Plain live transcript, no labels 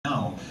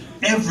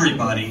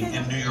everybody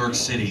in New York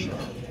City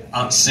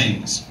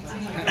sings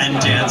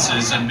and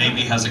dances and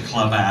maybe has a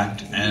club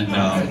act, and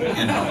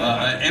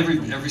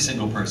every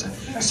single person.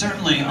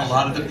 Certainly a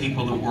lot of the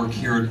people that work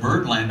here at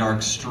Birdland are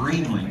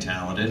extremely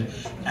talented,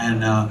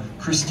 and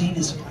Christine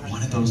is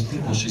one of those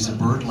people. She's a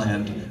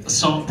Birdland, a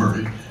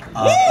songbird.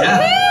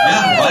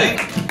 Yeah, right?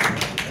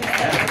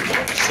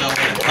 Yeah. So,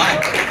 hi.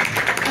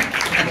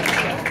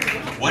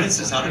 What is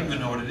this? I don't even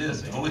know what it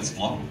is. Oh, it's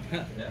long.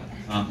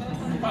 Oh,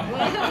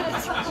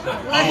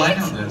 I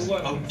know this.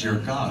 Oh, dear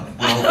God.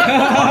 Well,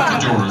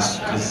 lock the doors,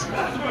 because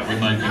we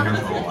might be here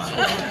for a while.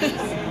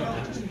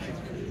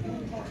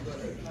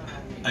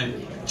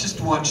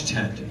 Just watch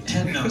Ted.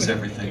 Ted knows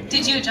everything.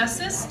 Did you adjust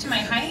this to my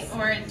height,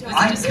 or was it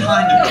I just...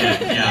 kind of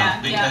did, yeah,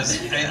 because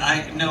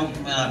I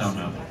don't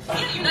know.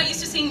 You're not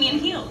used to seeing me in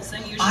heels.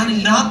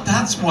 I'm not,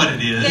 that's what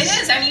it is. It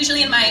is. I'm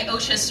usually in my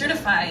OSHA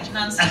certified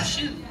non-slip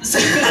shoes. That's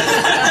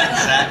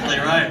exactly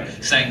right.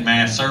 Saying,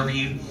 may I serve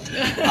you?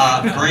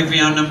 Gravy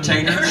on them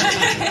taters?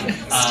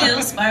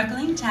 Still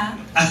sparkling tap.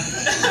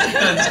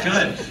 That's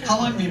good. How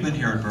long have you been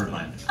here at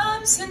Birdland?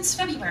 Since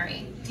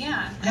February.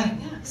 Yeah.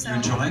 So. You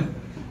enjoying?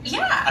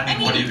 Yeah. I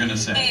mean, what are you going to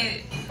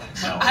say?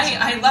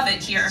 I love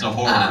it here. It's a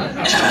horror.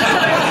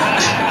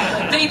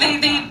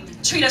 They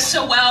treat us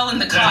so well in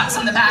the cots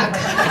in the back.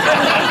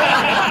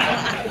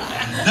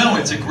 No,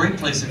 it's a great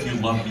place if you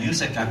love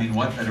music. I mean,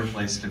 what better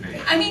place to be?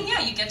 I mean,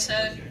 yeah, you get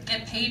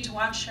paid to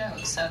watch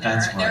shows, so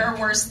there are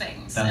worse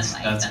things in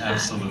life. That's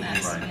absolutely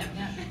right.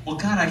 Yeah. Well,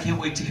 God, I can't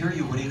wait to hear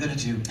you. What are you going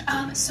to do?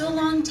 So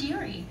long,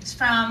 Dearie. It's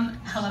from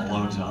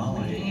Hello,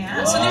 Dolly. Yeah.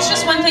 Whoa. So there's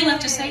just one thing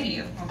left to say to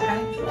you,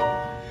 okay?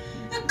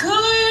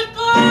 Goodbye.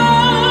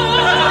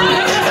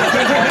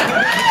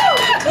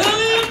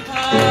 Goodbye.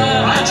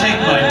 I take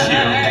my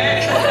cue.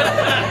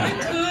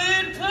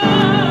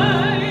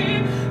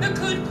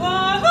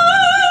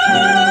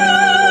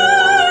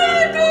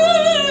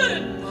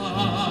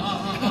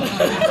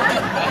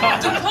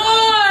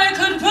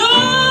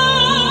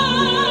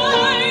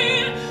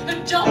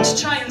 Don't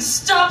try and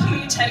stop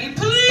me, Teddy,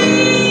 please.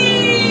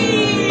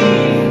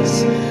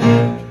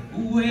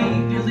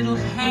 Wave your little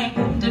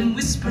hand and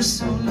whisper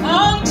so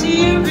long,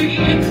 dearie.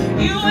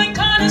 You ain't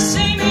gonna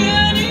see me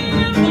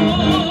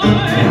anymore.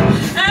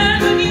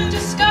 And when you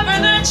discover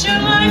that your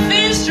life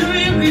is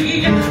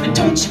dreary,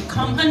 don't you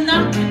come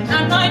a-knocking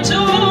at my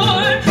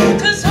door.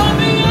 'Cause I'll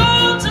be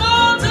all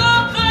dolled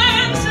up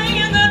and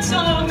singing that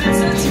song that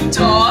says, you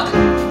dog,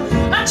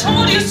 I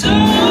told you so.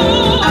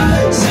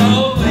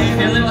 So wave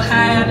your little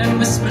hand and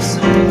whisper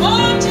so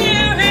long,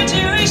 dearie,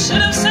 dearie,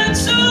 should have said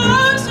so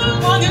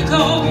long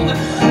ago.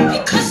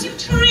 Because you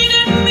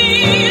treated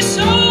me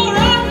so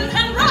rotten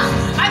and rough,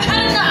 I've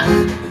had enough.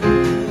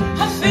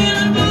 I'm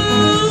feeling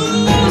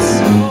blue.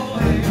 So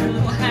wave your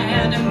little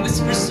hand and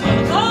whisper so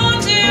long,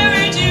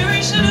 dearie,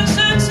 dearie, should have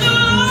said so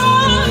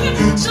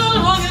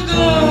long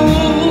ago.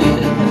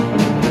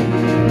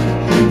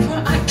 For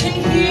I can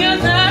hear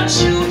that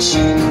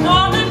choo-choo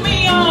calling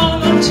me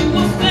on up to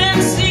a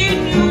fancy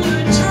new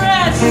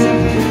dress.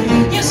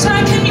 Yes,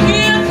 I can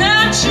hear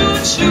that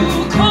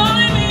choo-choo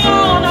calling me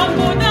on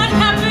board that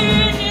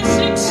Happiness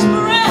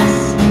Express.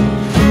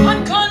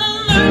 I'm gonna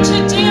learn to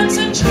dance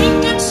and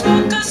drink and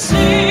smoke a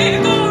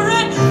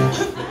cigarette.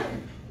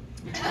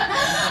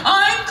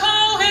 I'm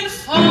going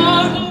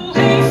far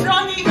away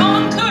from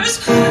Yonkers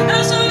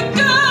as a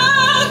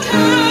girl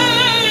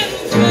can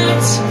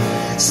get.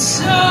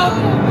 So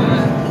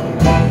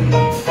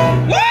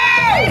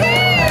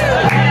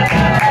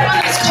on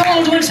these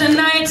cold winter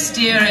nights,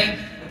 dearie,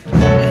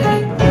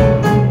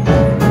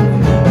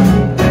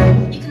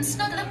 you can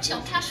snuggle up to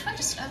your cash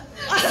register.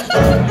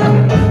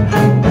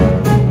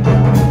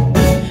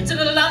 It's a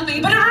little lumpy,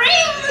 but it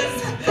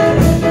rings.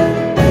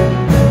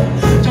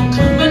 Don't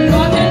come and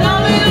knocking,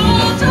 I'll be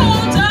all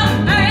dolled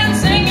up and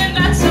singing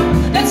that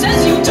song that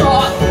says, you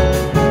dog,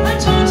 I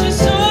told you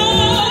so.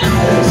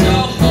 So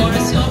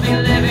Horace, you'll be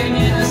living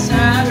in a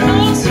sad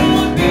old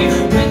story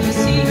when you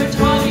see your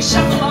Dolly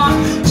shuffle off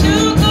to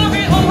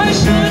glory. Oh, I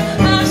should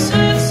have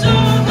said so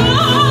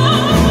long,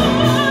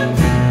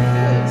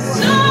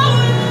 so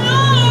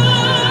long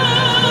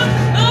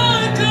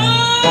ago.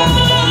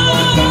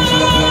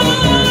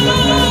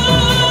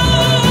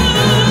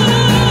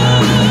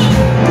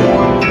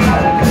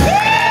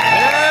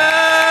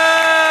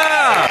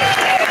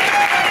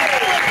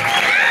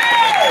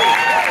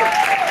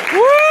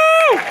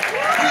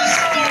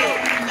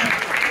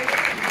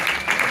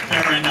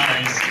 Very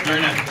nice.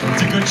 Very nice.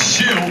 It's a good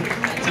shoe.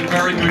 It's a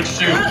very good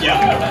shoe.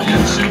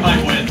 Yeah, shoe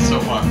might win so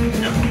far.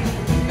 Yeah.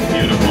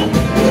 Beautiful.